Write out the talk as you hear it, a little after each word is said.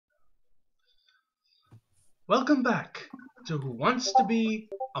Welcome back to Who Wants to Be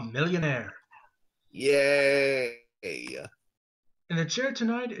a Millionaire. Yay! In the chair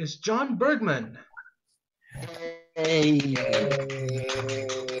tonight is John Bergman. Hey.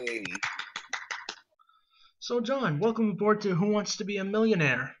 Yay! So John, welcome aboard to Who Wants to Be a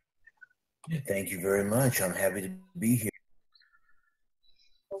Millionaire. Thank you very much. I'm happy to be here.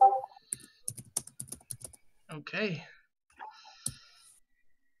 Okay.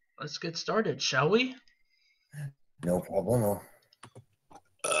 Let's get started, shall we? No problem.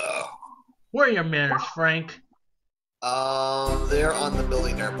 Where are your manners, Frank? They're on the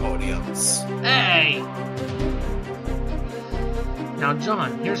Millionaire podiums. Hey! Now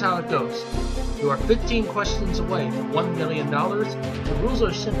John, here's how it goes. You are 15 questions away from $1 million. The rules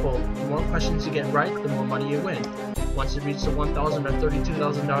are simple. The more questions you get right, the more money you win. Once you reach the $1,000 or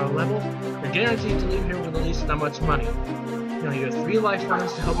 $32,000 level, you're guaranteed to leave here with at least that much money. Now you have 3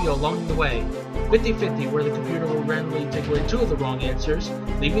 lifelines to help you along the way. 50-50, where the computer will randomly take away 2 of the wrong answers,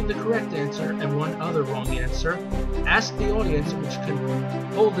 leaving the correct answer and 1 other wrong answer. Ask the audience, which can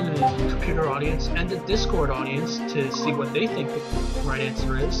hold the computer audience and the Discord audience, to see what they think the right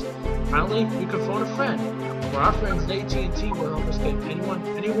answer is. Finally, you can phone a friend, or our friends at AT&T will help us get anyone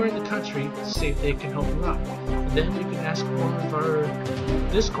anywhere in the country to see if they can help you out. And then you can ask one of our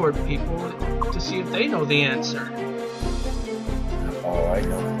Discord people to see if they know the answer. All right,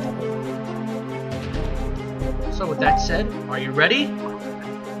 no problem. So with that said, are you ready?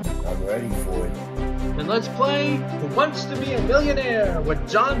 I'm ready for it. Then let's play Who Wants to Be a Millionaire with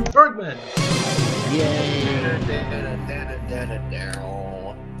John Bergman. Yay!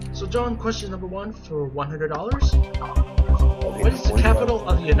 So John, question number 1 for $100. What is the capital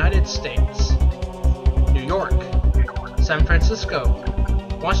of the United States? New York, San Francisco,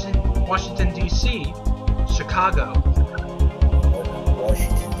 Washington D.C., Chicago.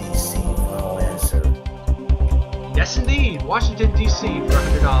 Washington, D.C. Final answer. Yes indeed, Washington D.C. for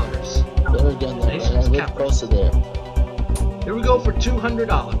 $100. There again, Nation's I live capital. close to there. Here we go for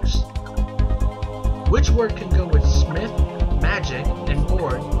 $200. Which word can go with Smith, magic, and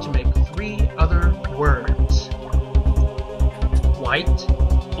board to make 3 other words? White,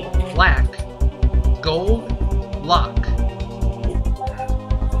 black, gold, luck.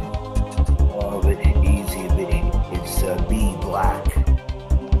 Oh, but easy, but it's B, black.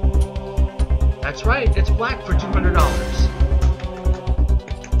 That's right, it's black for $200.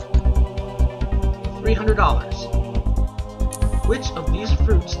 $300. Which of these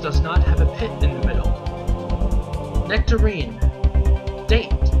fruits does not have a pit in the middle? Nectarine,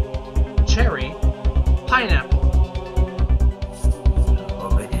 date, cherry, pineapple. Oh,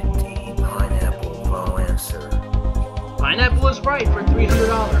 but D, pineapple. Final answer. Pineapple is right for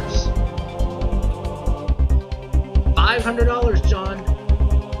 $300. $500, John.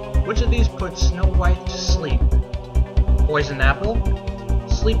 Which of these puts Snow White to sleep? Poison apple,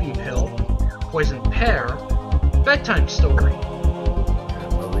 sleeping pill, poison pear, bedtime story.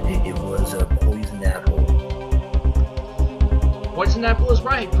 Oh, but it was a poison apple. Poison apple is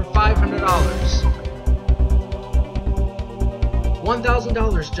right for $500.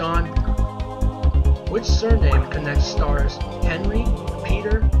 $1,000, John. Which surname connects stars Henry,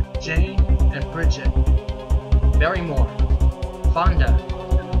 Peter, Jane, and Bridget? Barrymore, Fonda,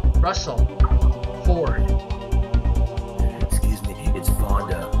 Russell, Ford. Excuse me, it's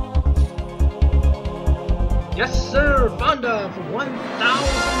Fonda. Yes, sir, Fonda for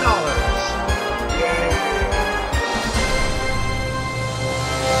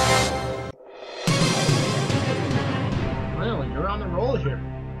 $1,000. Well, you're on the roll here.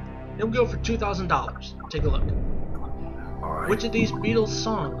 He'll go for $2,000. Take a look. All right. Which of these Beatles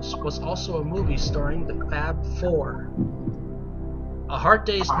songs was also a movie starring the Fab Four? A Hard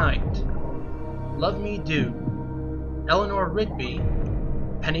Day's Night, Love Me Do, Eleanor Rigby,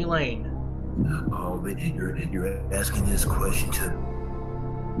 Penny Lane. Oh, but you're asking this question to.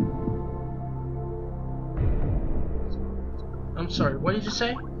 I'm sorry, what did you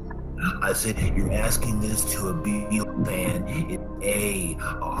say? I said you're asking this to a Beatles fan. It's A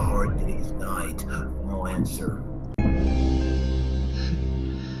Hard Day's Night. Final answer.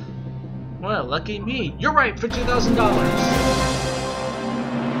 Well, lucky me. You're right for $2,000.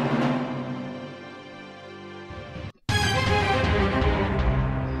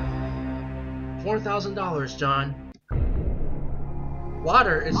 $4,000, John.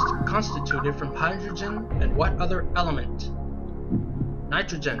 Water is constituted from hydrogen and what other element?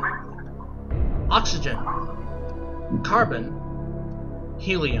 Nitrogen, oxygen, carbon,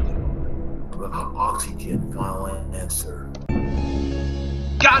 helium. Oxygen. Final answer.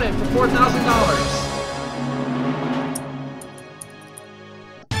 Got it for $4,000.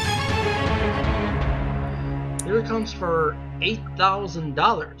 Here comes for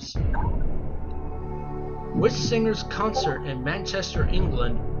 $8,000. Which singer's concert in Manchester,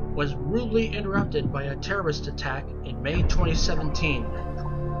 England was rudely interrupted by a terrorist attack in May 2017?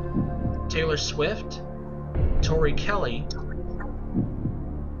 Taylor Swift, Tori Kelly,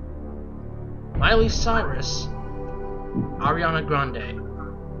 Miley Cyrus, Ariana Grande.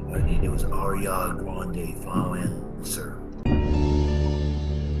 It was Ariana Grande. Final answer.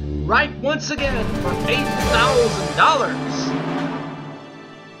 Right once again for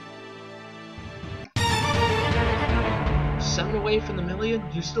 $8,000. 7 away from the million.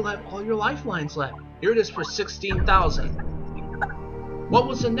 You still have all your lifelines left. Here it is for $16,000. What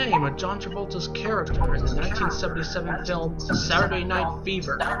was the name of John Travolta's character in the 1977 film Saturday Night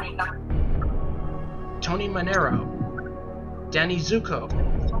Fever? Tony Manero, Danny Zuko,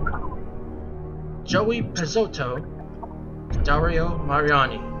 Joey Pizzotto, Dario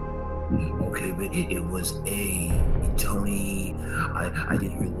Mariani. Okay, but it was A. Tony. I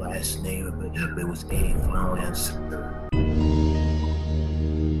didn't hear the last name, but it was A. Final answer.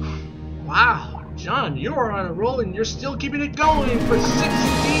 Wow, John, you are on a roll and you're still keeping it going for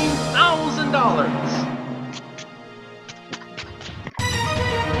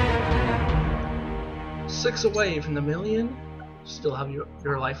 $16,000. Six away from the million. Still have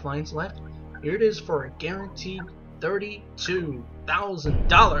your lifelines left. Here it is for a guaranteed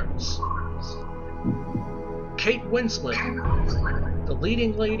 $32,000. Kate Winslet, the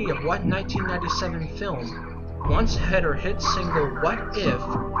leading lady of what 1997 film, once had her hit single What If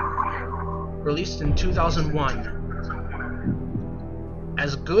released in 2001?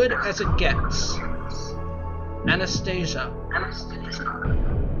 As Good as It Gets, Anastasia,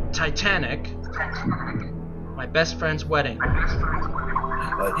 Titanic, My Best Friend's Wedding.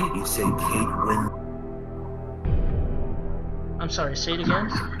 You say Kate Winslet. I'm sorry, say it again?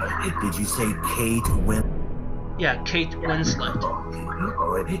 Did you say Kate Winslet? Yeah, Kate Winslet.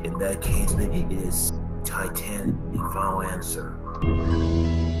 Alright, in that case, it is Titanic. Final answer.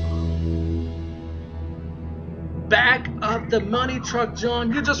 Back of the money truck,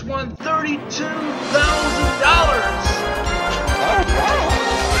 John. You just won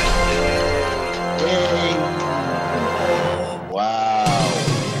 $32,000. Wow.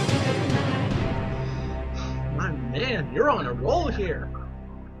 My man, you're on a roll here.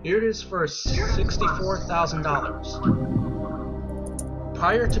 Here it is for $64,000.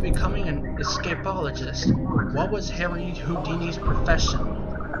 Prior to becoming an escapologist, what was Harry Houdini's profession?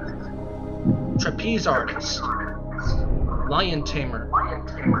 Trapeze artist, lion tamer,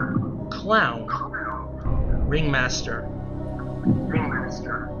 clown, ringmaster.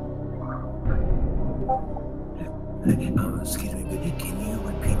 Excuse me, but can you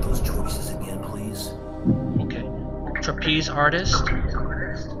repeat those choices again, please? Okay. Trapeze artist,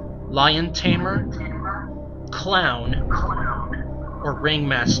 lion tamer, clown, or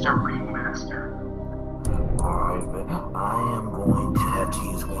ringmaster. Alright, but I am going to have to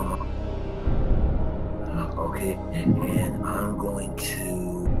use one more. Okay, and I'm going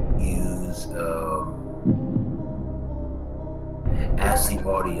to use ask the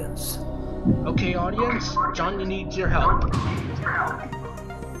audience. Okay, audience, John needs your help.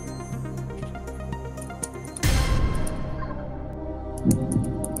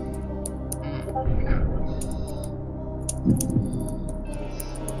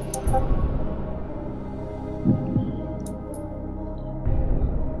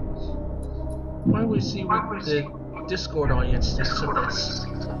 Why don't we see what the Discord audience thinks of this?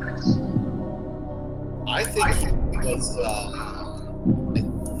 I think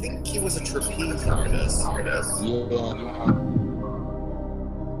he was a trapeze artist. Yeah.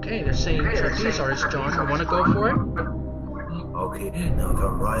 Okay, they're saying trapeze artist, John. You want to go for it? Okay, now if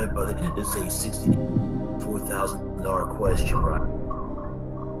I'm right about it, it's a $64,000 question, right?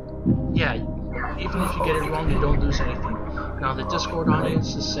 Yeah, even if you get it wrong, you don't lose anything. Now the Discord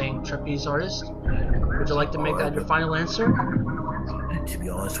audience is saying trapeze artist. Would you like to make that your final answer? To be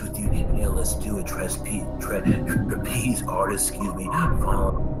honest with you, yeah, let's do a trapeze artist, excuse me.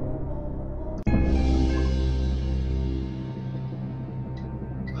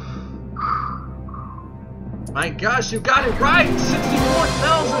 My gosh, you got it right!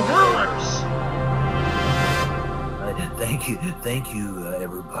 $64,000! Thank you,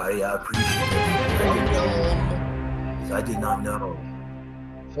 everybody. I appreciate it. I did not know.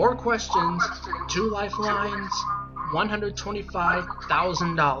 4 questions, 2 lifelines,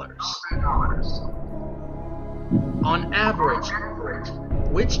 $125,000. On average,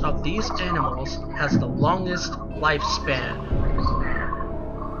 which of these animals has the longest lifespan?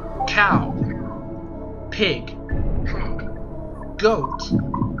 Cow, pig, goat,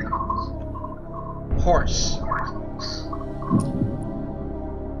 horse.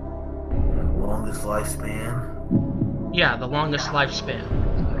 longest lifespan? Yeah, the longest lifespan.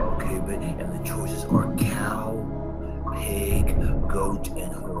 Okay, but and the choices are cow, pig, goat,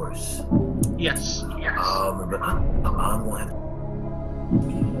 and horse. Yes. But I'm gonna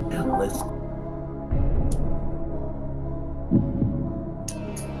have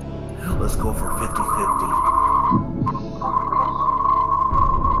let's go for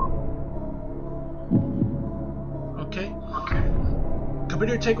 50-50. Okay.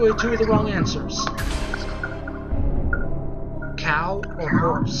 Computer, take away 2 of the wrong answers. Cow or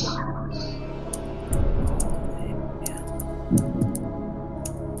horse?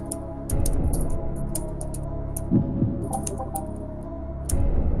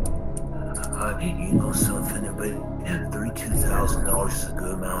 You know something, but $32,000 is a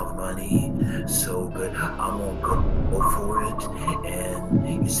good amount of money. So, but I'm gonna go for it.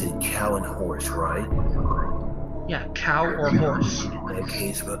 And you said cow and horse, right? Yeah, cow or horse. In that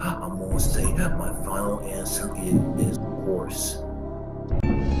case, but I'm gonna say my final answer is horse.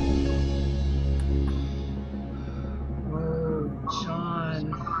 Oh,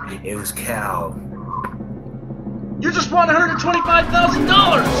 John. It was cow. You just won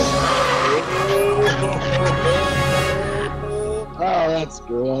 $125,000! Oh, that's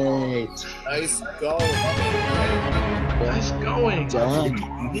great. Nice going. Nice going. Done.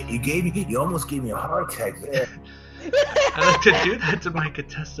 You almost gave me a heart attack there. I like to do that to my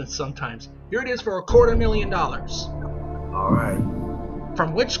contestants sometimes. Here it is for $250,000. All right.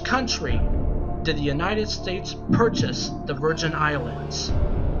 From which country did the United States purchase the Virgin Islands?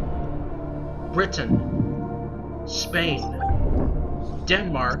 Britain, Spain,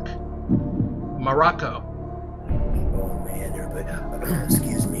 Denmark, Morocco. Oh man, but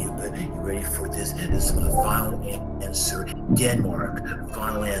excuse me, but you ready for this? This is my final answer. Denmark.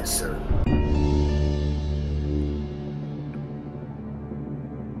 Final answer.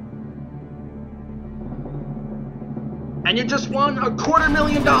 And you just won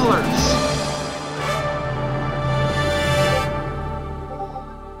 $250,000.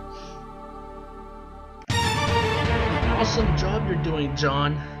 Awesome job you're doing,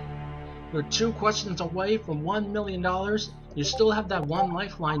 John. You're 2 questions away from $1 million. You still have that one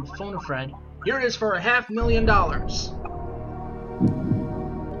lifeline, phone a friend. Here it is for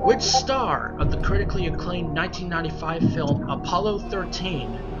 $500,000. Which star of the critically acclaimed 1995 film Apollo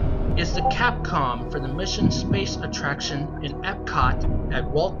 13 is the Capcom for the Mission Space attraction in Epcot at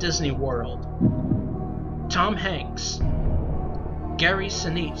Walt Disney World? Tom Hanks, Gary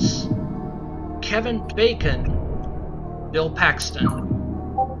Sinise, Kevin Bacon, Bill Paxton.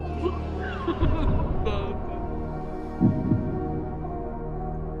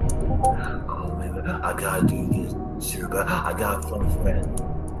 Oh man, I gotta do this, sir, but I got a phone friend.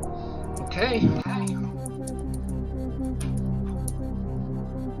 Okay.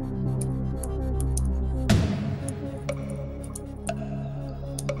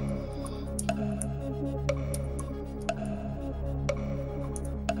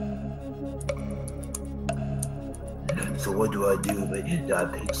 So what do I do? But do I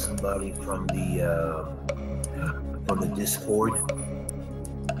pick somebody from the Discord?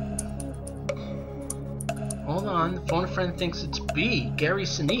 Hold on, the phone a friend thinks it's B, Gary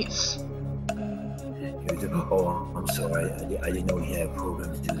Sinise. Oh, I'm sorry. I didn't know he had a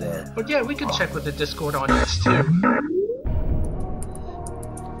program to do that. But yeah, we can check with the Discord audience too.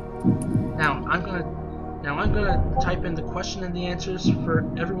 Now I'm gonna type in the question and the answers for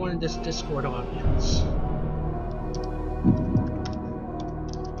everyone in this Discord audience.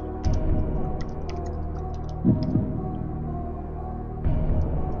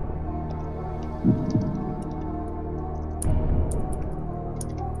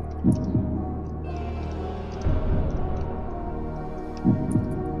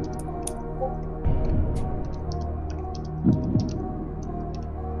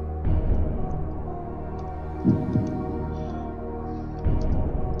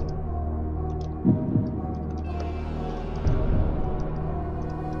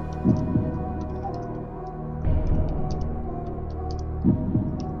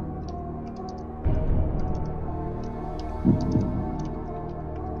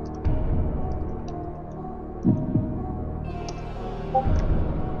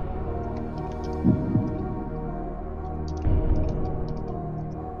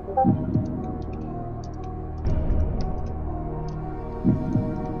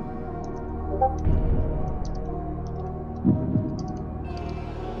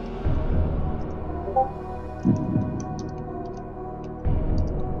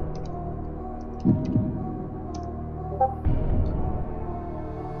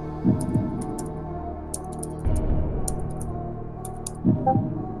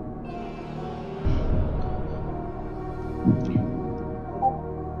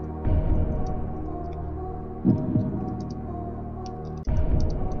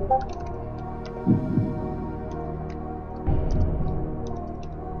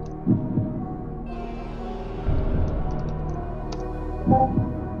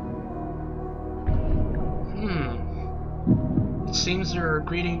 It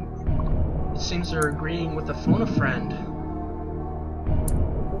seems they're agreeing with the phone a friend.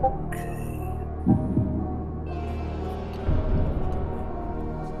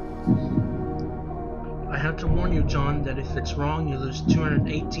 I have to warn you, John, that if it's wrong, you lose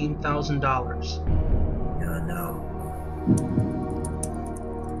 $218,000. Yeah, I know.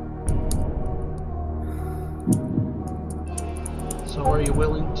 So are you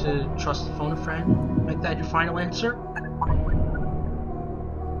willing to trust the phone a friend? Make that your final answer?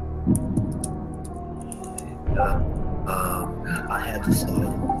 I have decided,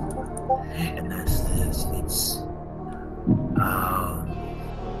 and that's this. It's,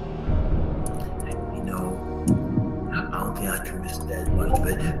 you know, I don't think I can risk that much,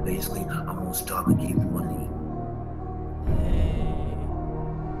 but basically, I'm gonna stop and keep the money.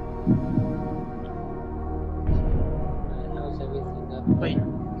 Wait,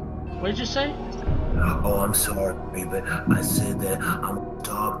 what did you say? Oh, I'm sorry, but I said that I'm gonna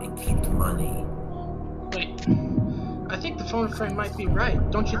stop and keep the money. Wait, I think the phone a friend might be right.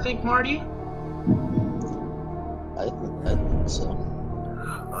 Don't you think, Marty? I think so.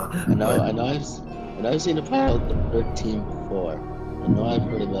 I know I've seen Apollo 13 before. I know I've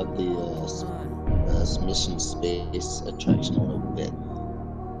heard about the mission space attraction a little bit.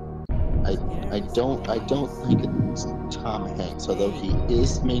 I don't think it's Tom Hanks, although he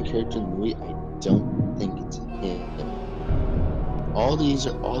is the main character in the movie. I don't think it's him. All these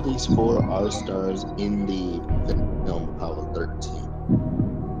four are stars in the film Apollo 13,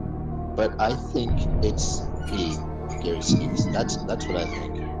 but I think it's Gary Sinise. That's what I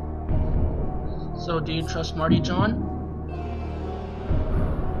think. So do you trust Marty, John?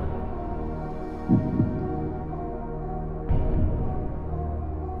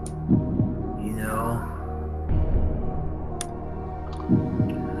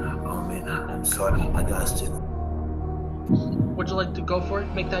 I'm sorry, I got to. Would you like to go for it?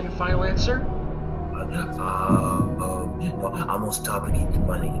 Make that your final answer? No, I'm gonna stop and keep the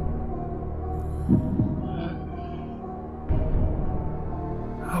money.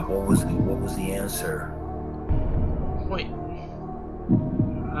 What was the answer? Wait.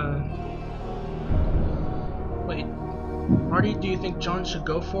 Wait. Marty, do you think John should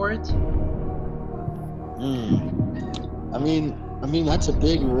go for it? I mean that's a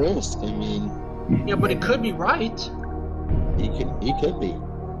big risk. Yeah, but it could be right. He could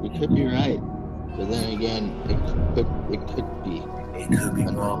be right, but then again, it could be. It could be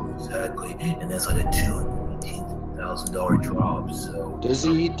wrong, exactly, and that's like a $218,000 drop. So does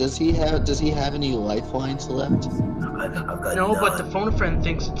he have any lifelines left? I've got no, none. but the phone a friend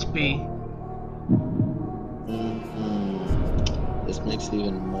thinks it's B. This makes it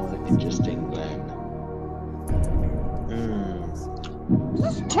even more interesting then.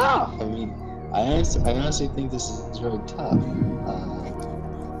 This is tough. I honestly think this is very tough.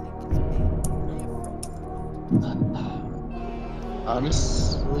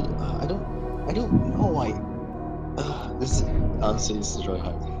 Honestly, I don't know. This is really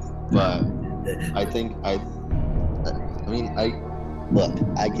hard. But I think look,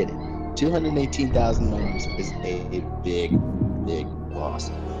 I get it. $218,000 is a big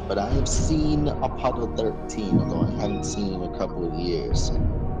loss. But I have seen Apollo 13, although I haven't seen it in a couple of years.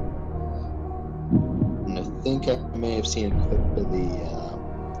 And I think I may have seen a clip of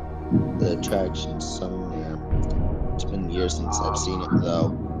the attraction somewhere. It's been years since I've seen it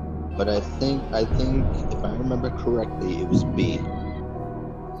though. But I think if I remember correctly, it was B.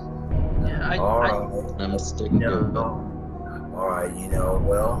 Yeah, I'm sticking to it. Alright,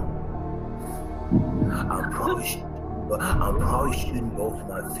 well, I'm probably shooting both of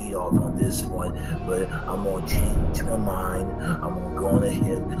my feet off on this one, but I'm gonna change my mind. I'm gonna go on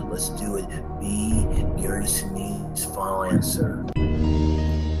ahead. Let's do it. B, Gary Sinise's final answer.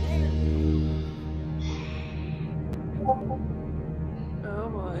 Oh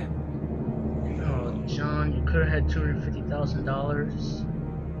boy. Oh, John, you could have had $250,000.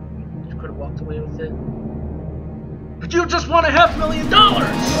 You could have walked away with it. But you just won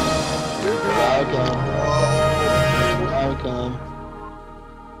 $500,000! Welcome.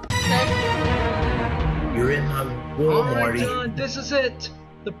 You're in my world, Alright, Marty. John, this is it!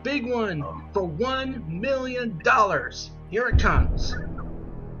 The big one for $1 million. Here it comes.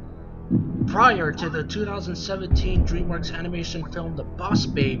 Prior to the 2017 DreamWorks animation film The Boss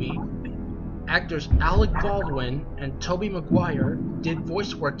Baby, actors Alec Baldwin and Tobey Maguire did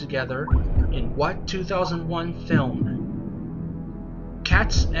voice work together in what 2001 film?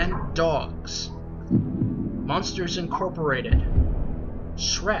 Cats and Dogs, Monsters Incorporated,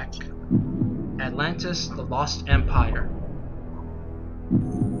 Shrek, Atlantis: The Lost Empire.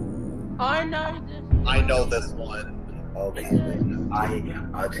 I know this. I know this one. Okay,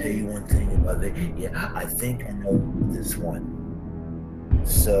 I'll tell you one thing about it. Yeah, I think I know this one.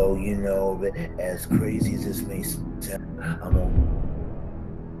 So, you know, as crazy as this may sound, I'm on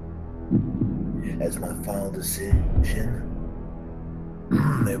as my final decision.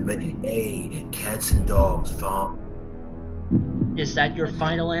 But hey, Cats and Dogs, Is that your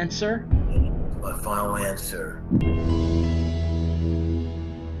final answer? my final answer.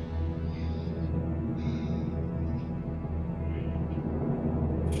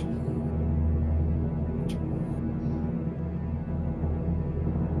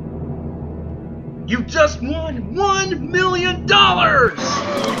 You just won $1 million!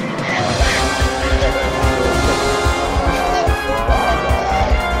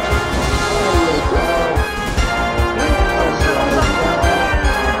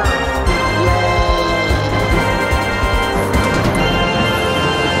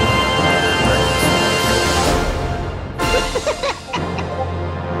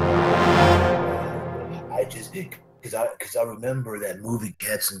 I just because I remember that movie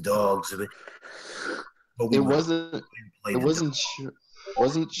Cats and Dogs. But It wasn't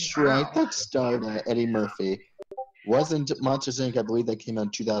Shrek that starred Eddie Murphy. Wasn't Monsters Inc. I believe that came out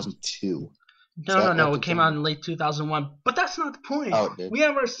in 2002. No, it came out in late 2001. But that's not the point. Oh, dude. We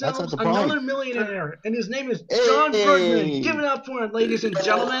have ourselves another millionaire, and his name is John Bergman. Give it up for it, ladies and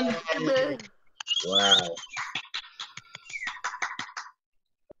gentlemen. Wow.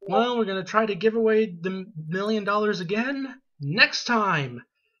 Well, we're going to try to give away the $1 million again next time.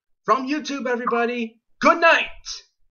 From YouTube, everybody, good night!